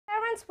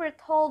parents were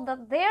told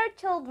that their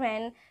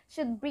children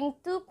should bring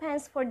 2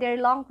 pens for their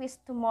long quiz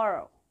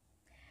tomorrow.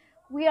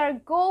 We are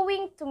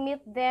going to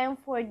meet them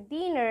for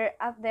dinner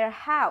at their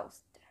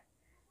house.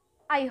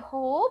 I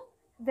hope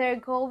they're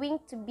going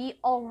to be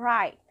all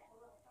right.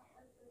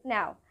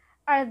 Now,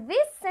 are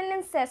these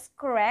sentences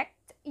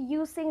correct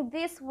using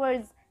these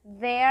words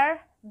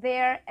there,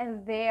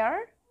 and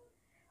there?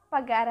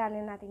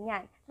 Pag-aaralan natin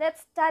yan.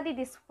 Let's study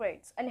these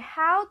words and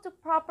how to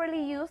properly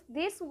use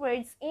these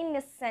words in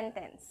a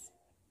sentence.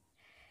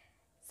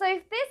 So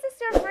if this is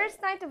your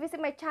first time to visit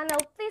my channel,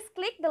 please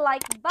click the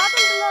like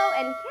button below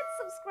and hit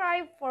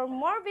subscribe for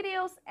more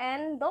videos,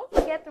 and don't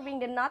forget to ring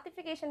the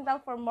notification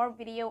bell for more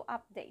video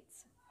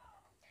updates.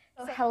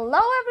 So hello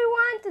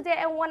everyone! Today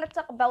I want to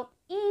talk about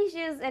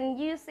issues and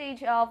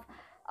usage of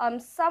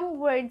some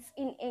words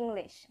in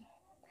English.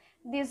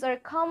 These are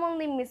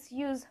commonly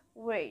misused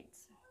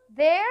words.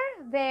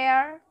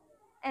 There,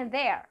 and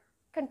there.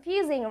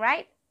 Confusing,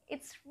 right?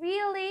 It's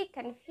really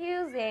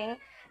confusing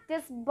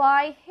just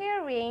by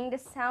hearing the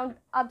sound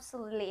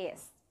absolutely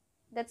is.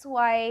 That's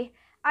why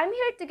I'm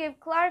here to give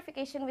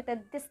clarification with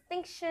a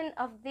distinction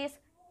of these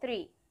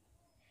three.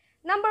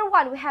 Number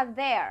one, we have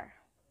there.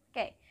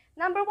 Okay,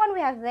 number one,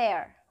 we have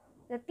there.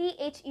 The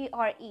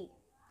T-H-E-R-E.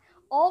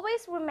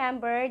 Always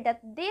remember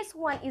that this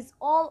one is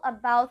all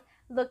about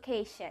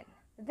location.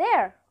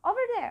 There,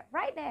 over there,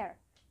 right there.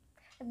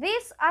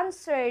 This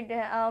answered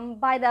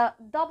by the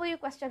W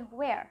question,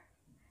 where?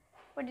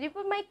 Where did you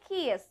put my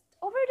keys?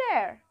 Over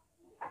there.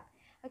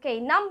 Okay,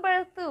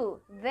 number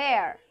two,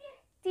 there.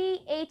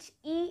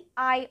 T-H-E-I-R.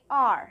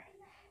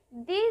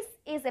 This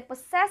is a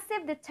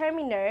possessive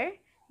determiner.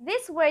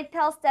 This word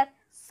tells that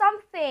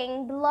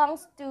something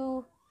belongs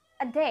to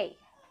a they.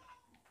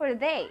 For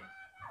they.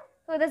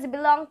 Who does it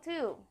belong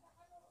to?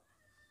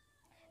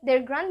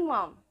 Their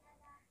grandmom.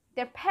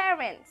 Their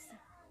parents.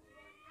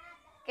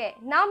 Okay,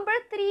 number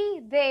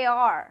three, they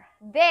are.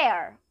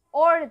 There,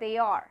 or they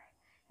are.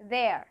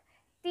 There.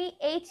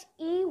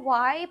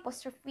 T-H-E-Y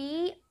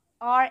apostrophe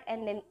R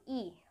and then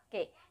E.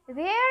 Okay,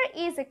 there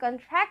is a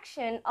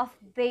contraction of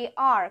they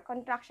are.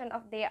 Contraction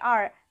of they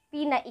are.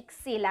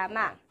 Pinaiksi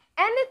lamang.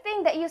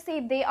 Anything that you say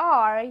they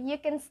are, you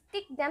can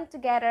stick them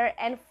together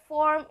and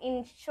form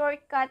in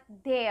shortcut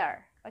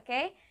there.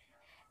 Okay?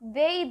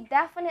 They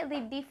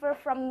definitely differ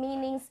from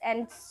meanings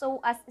and so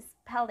as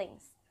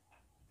spellings.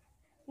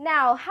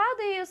 Now, how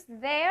do you use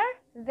there,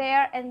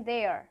 and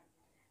there?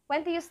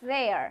 When to use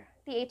there,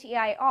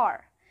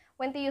 T-H-E-I-R.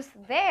 When to use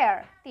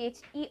there,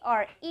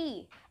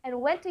 T-H-E-R-E.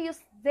 And when to use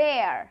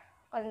there,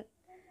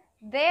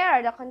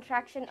 there, the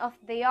contraction of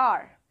they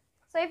are.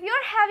 So if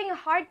you're having a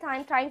hard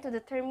time trying to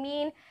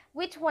determine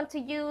which one to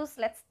use,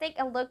 let's take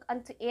a look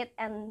onto it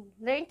and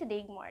learn to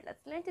dig more.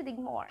 Let's learn to dig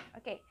more.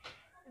 Okay.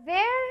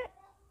 There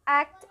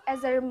act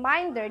as a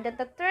reminder that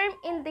the term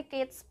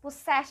indicates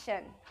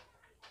possession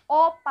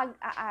o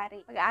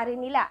pag-aari. Pag-aari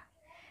nila.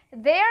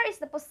 There is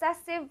the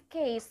possessive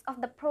case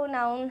of the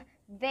pronoun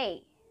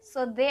they.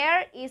 So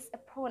there is a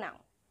pronoun.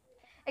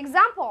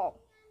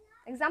 Example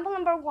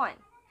number one.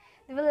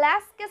 The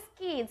Velasquez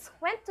kids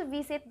went to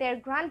visit their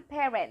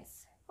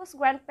grandparents. Whose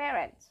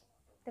grandparents?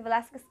 The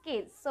Velasquez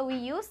kids. So we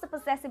use the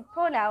possessive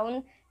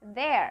pronoun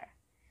there.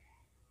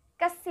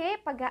 Kasi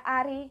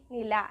pag-aari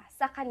nila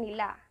sa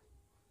kanila.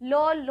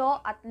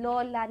 Lolo at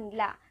lola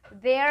nila.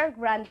 Their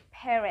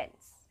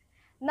grandparents.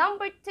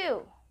 Number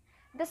two.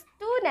 The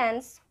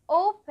students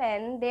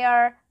open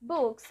their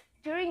books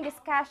during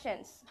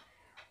discussions.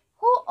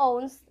 Who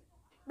owns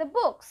the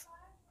books?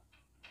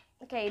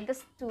 Okay, the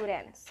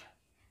students.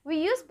 We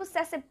use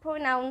possessive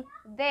pronoun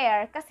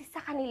there kasi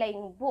sa kanila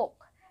yung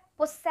book.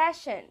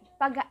 Possession,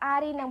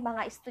 pag-aari ng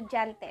mga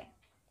estudyante.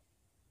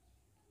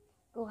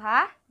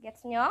 Kuha?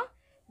 Gets nyo?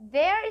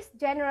 There is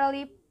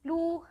generally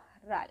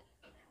plural.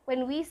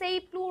 When we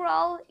say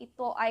plural,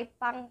 ito ay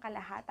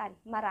pangkalahatan,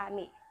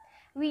 marami.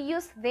 We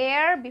use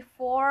there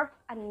before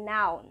a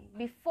noun.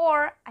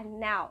 Before a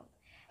noun.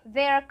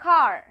 Their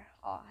car.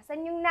 Oh,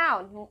 saan yung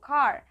noun? Yung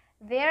car.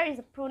 There is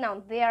a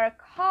pronoun. Their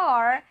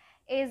car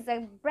is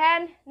a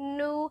brand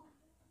new.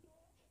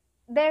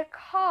 Their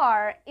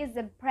car is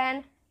a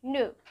brand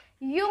new.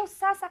 Yung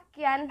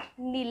sasakyan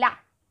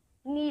nila.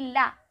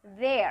 Nila.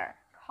 Their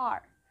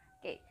car.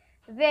 Okay.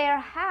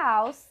 Their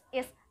house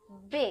is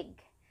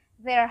big.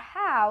 Their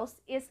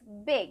house is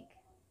big.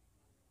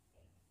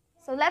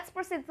 So let's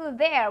proceed to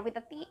there with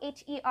the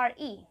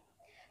T-H-E-R-E.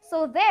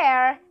 So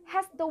there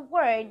has the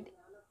word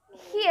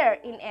here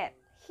in it.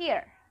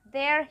 Here.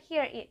 There,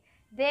 here, it.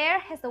 There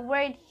has the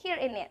word here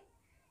in it.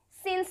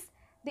 Since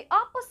the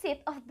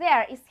opposite of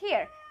there is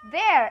here.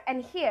 There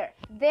and here.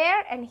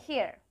 There and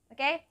here.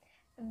 Okay?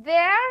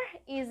 There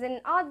is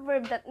an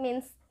adverb that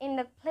means in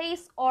the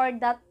place or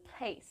that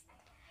place.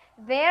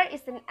 There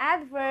is an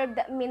adverb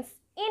that means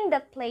in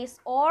that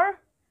place or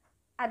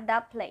at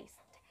that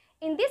place.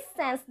 In this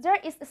sense, there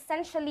is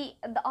essentially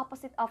the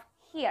opposite of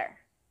here.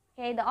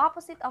 Okay, the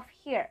opposite of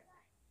here.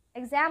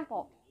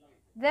 Example,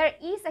 there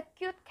is a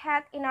cute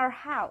cat in our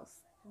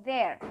house.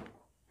 There.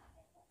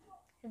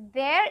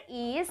 There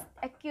is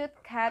a cute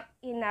cat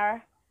in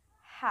our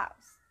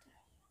house.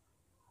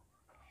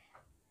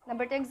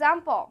 Number 2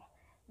 example.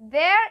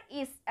 There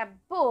is a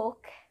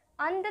book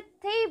on the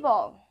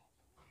table.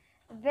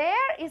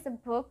 There is a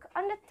book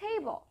on the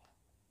table.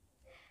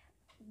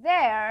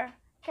 There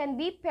can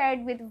be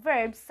paired with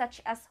verbs such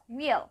as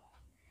will,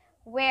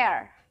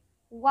 where,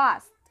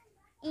 was,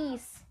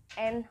 is,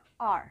 and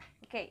are.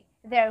 Okay,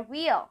 there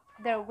will,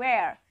 there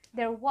were,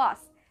 there was,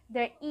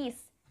 there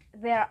is,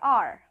 there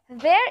are.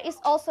 There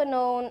is also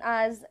known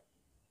as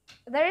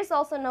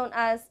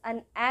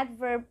an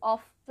adverb of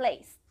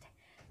place,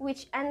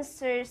 which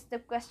answers the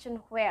question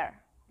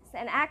where. It's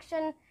an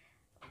action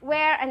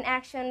where an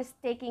action is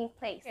taking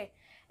place. Okay.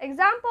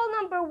 Example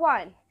number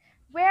 1.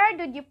 Where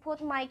did you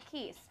put my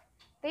keys?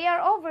 They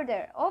are over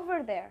there,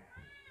 over there.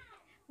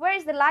 Where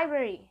is the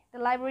library? The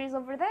library is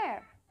over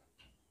there.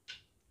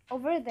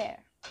 Over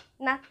there.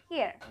 Not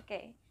here.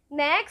 Okay.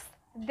 Next,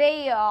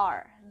 they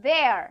are.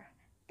 There.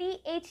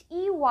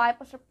 T-H-E-Y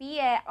apostrophe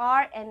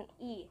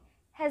R-N-E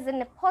has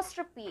an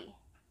apostrophe.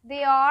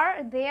 They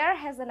are, there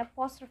has an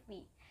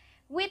apostrophe,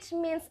 which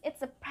means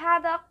it's a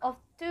product of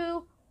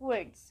 2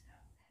 words.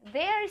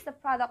 There is the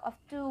product of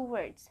 2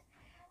 words.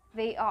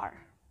 They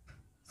are.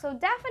 So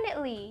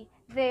definitely,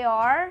 they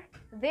are.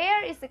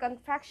 There is the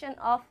contraction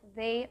of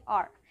they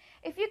are.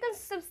 If you can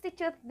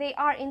substitute they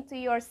are into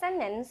your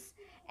sentence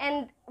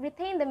and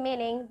retain the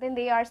meaning, then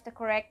they are is the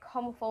correct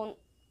homophone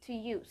to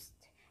use.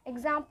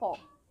 Example,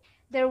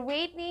 they're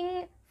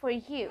waiting for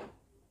you.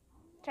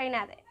 Try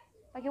natin.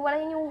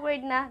 Pakiwalayin yung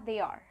word na they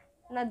are,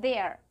 na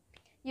there.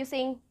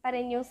 Using pa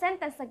rin yung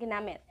sentence na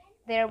ginamit.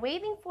 They're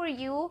waiting for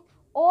you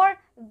or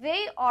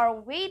they are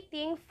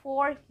waiting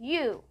for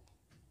you.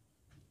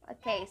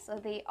 Okay, so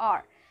they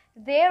are.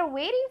 They're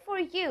waiting for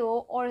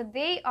you or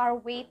they are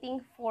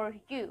waiting for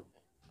you.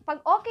 Pag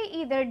okay,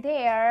 either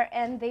there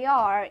and they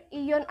are,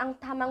 iyon ang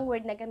tamang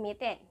word na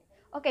gamitin.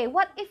 Okay,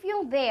 what if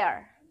yung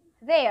there?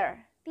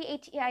 There,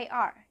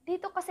 T-H-E-I-R.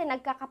 Dito kasi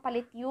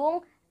nagkakapalit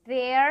yung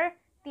there,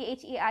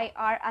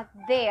 T-H-E-I-R, at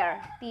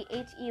there,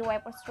 T-H-E-Y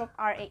apostrophe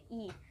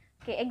R-A-E.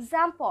 Okay,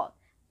 example,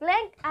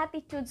 blank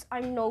attitudes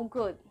are no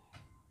good.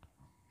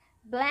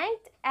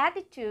 Blank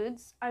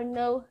attitudes are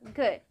no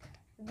good.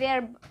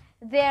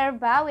 There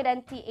ba with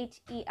an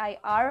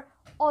T-H-E-I-R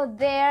o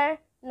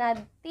there na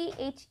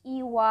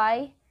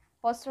T-H-E-Y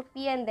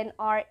apostrophe and then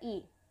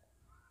R-E.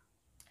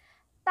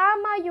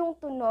 Tama yung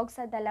tunog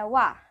sa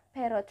dalawa,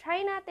 pero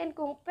try natin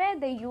kung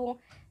pwede yung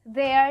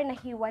there na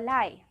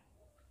hiwalay.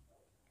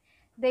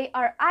 They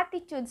are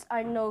attitudes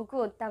are no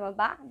good. Tama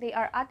ba? They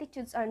are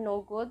attitudes are no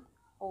good.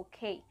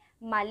 Okay.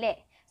 Mali.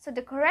 So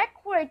the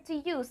correct word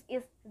to use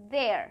is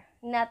there,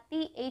 not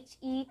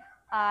T-H-E-I-R.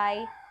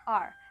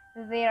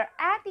 Their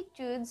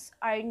attitudes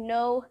are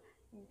no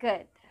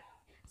good.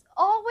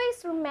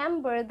 Always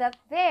remember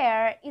that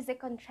there is a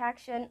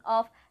contraction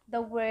of the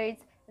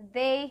words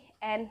they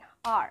and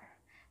are.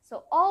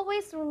 So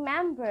always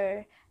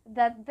remember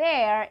that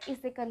there is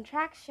a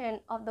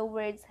contraction of the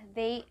words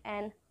they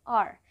and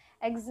are.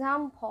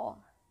 Example,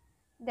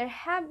 they're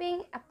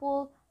having a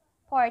pool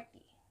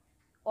party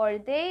or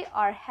they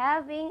are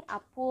having a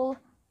pool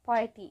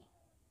party.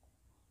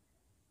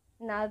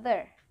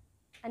 Another,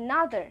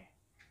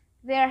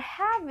 they're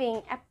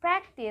having a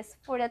practice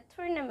for the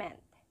tournament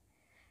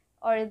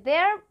or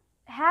they're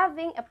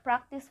having a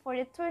practice for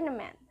the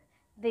tournament.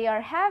 They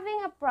are having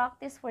a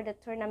practice for the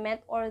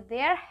tournament or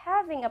they're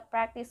having a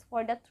practice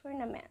for the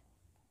tournament.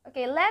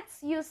 Okay,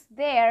 let's use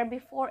there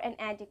before an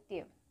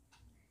adjective.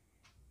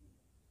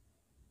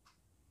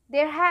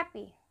 They're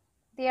happy.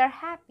 They are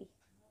happy.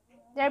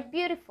 They're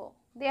beautiful.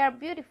 They are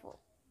beautiful.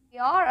 They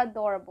are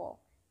adorable.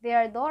 They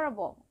are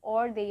adorable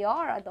or they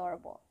are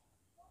adorable.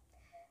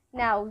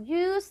 Now,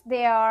 use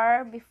they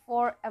are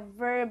before a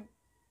verb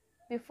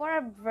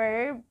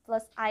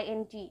plus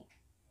ing.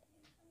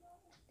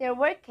 They're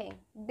working.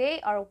 They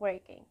are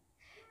working.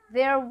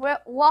 They're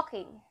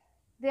walking.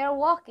 They're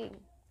walking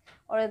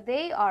or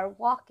they are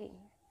walking.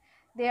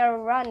 They are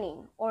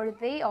running or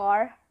they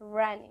are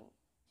running.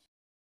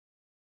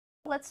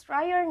 Let's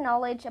try your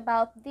knowledge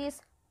about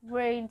these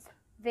words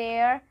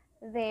there,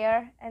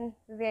 and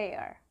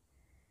there.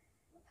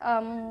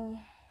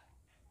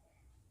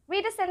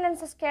 Read the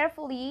sentences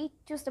carefully.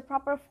 Choose the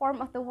proper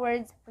form of the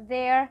words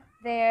there,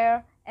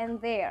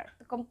 and there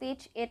to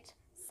complete each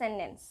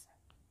sentence.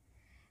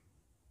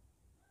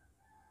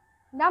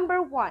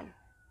 Number 1.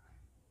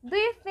 Do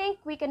you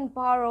think we can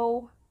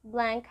borrow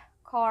blank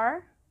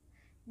car?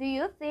 Do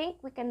you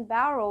think we can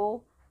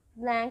borrow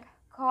blank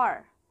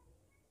car?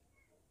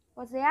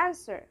 What's the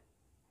answer?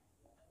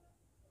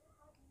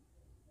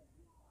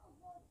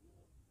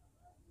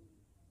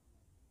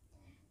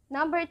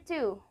 Number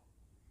 2.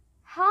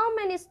 How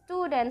many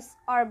students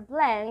are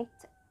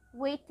blanked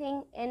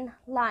waiting in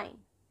line?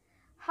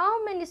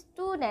 How many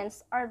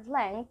students are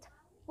blanked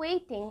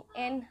waiting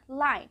in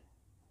line?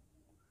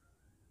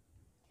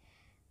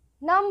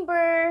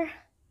 Number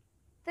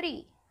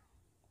 3.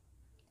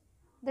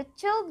 The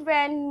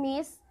children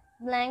miss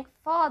blank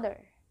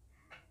father.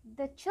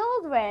 The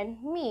children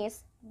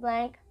miss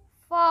blank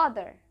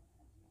father.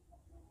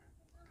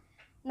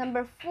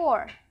 Number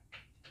 4.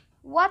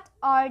 What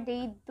are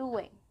they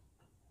doing?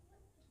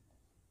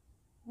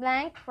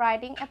 blank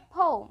writing a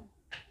poem.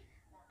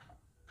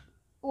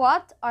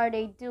 What are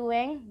they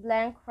doing?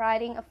 Blank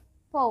writing a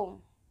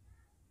poem.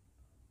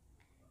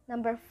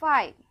 Number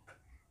 5.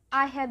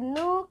 I have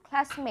new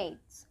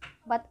classmates,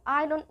 but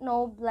I don't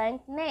know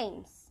blank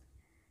names.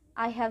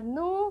 I have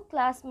new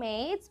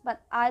classmates,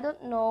 but I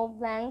don't know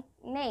blank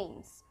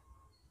names.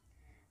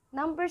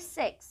 Number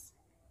 6.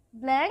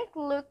 Blank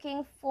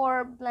looking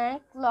for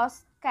blank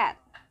lost cat.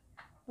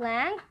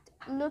 Blank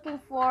looking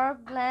for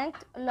blank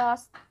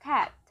lost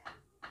cat.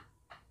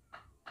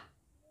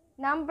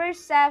 Number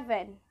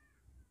 7.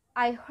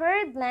 I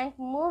heard blank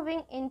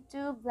moving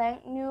into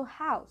blank new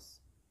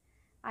house.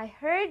 I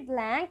heard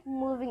blank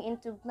moving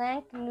into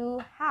blank new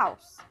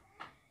house.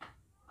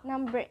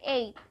 Number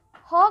 8.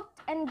 Hawk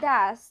and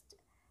Dust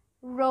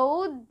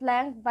rode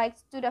blank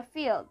bikes to the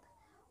field.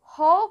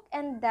 Hawk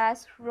and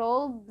Dust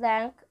rode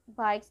blank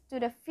bikes to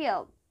the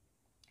field.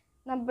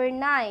 Number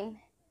 9.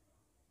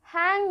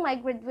 Hang my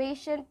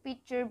graduation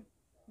picture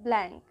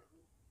blank.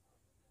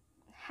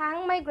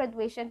 Hang my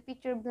graduation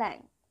picture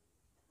blank.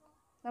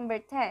 Number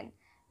 10.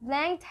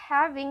 Blank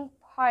having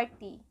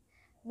party.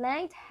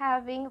 Blank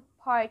having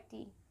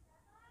party.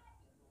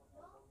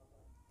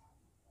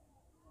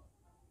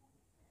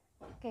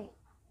 Okay.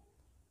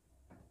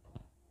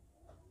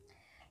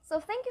 So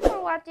thank you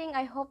for watching.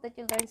 I hope that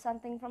you learned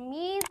something from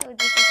me. So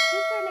this is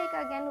Teacher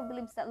Leica again, who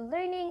believes that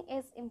learning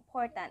is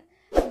important.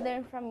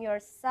 Learn from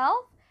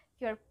yourself,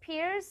 your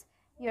peers,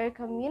 your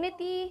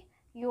community,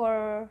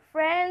 your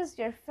friends,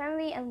 your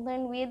family, and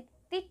learn with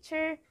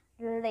Teacher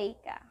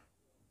Leica.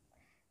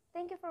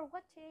 Thank you for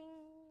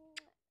watching.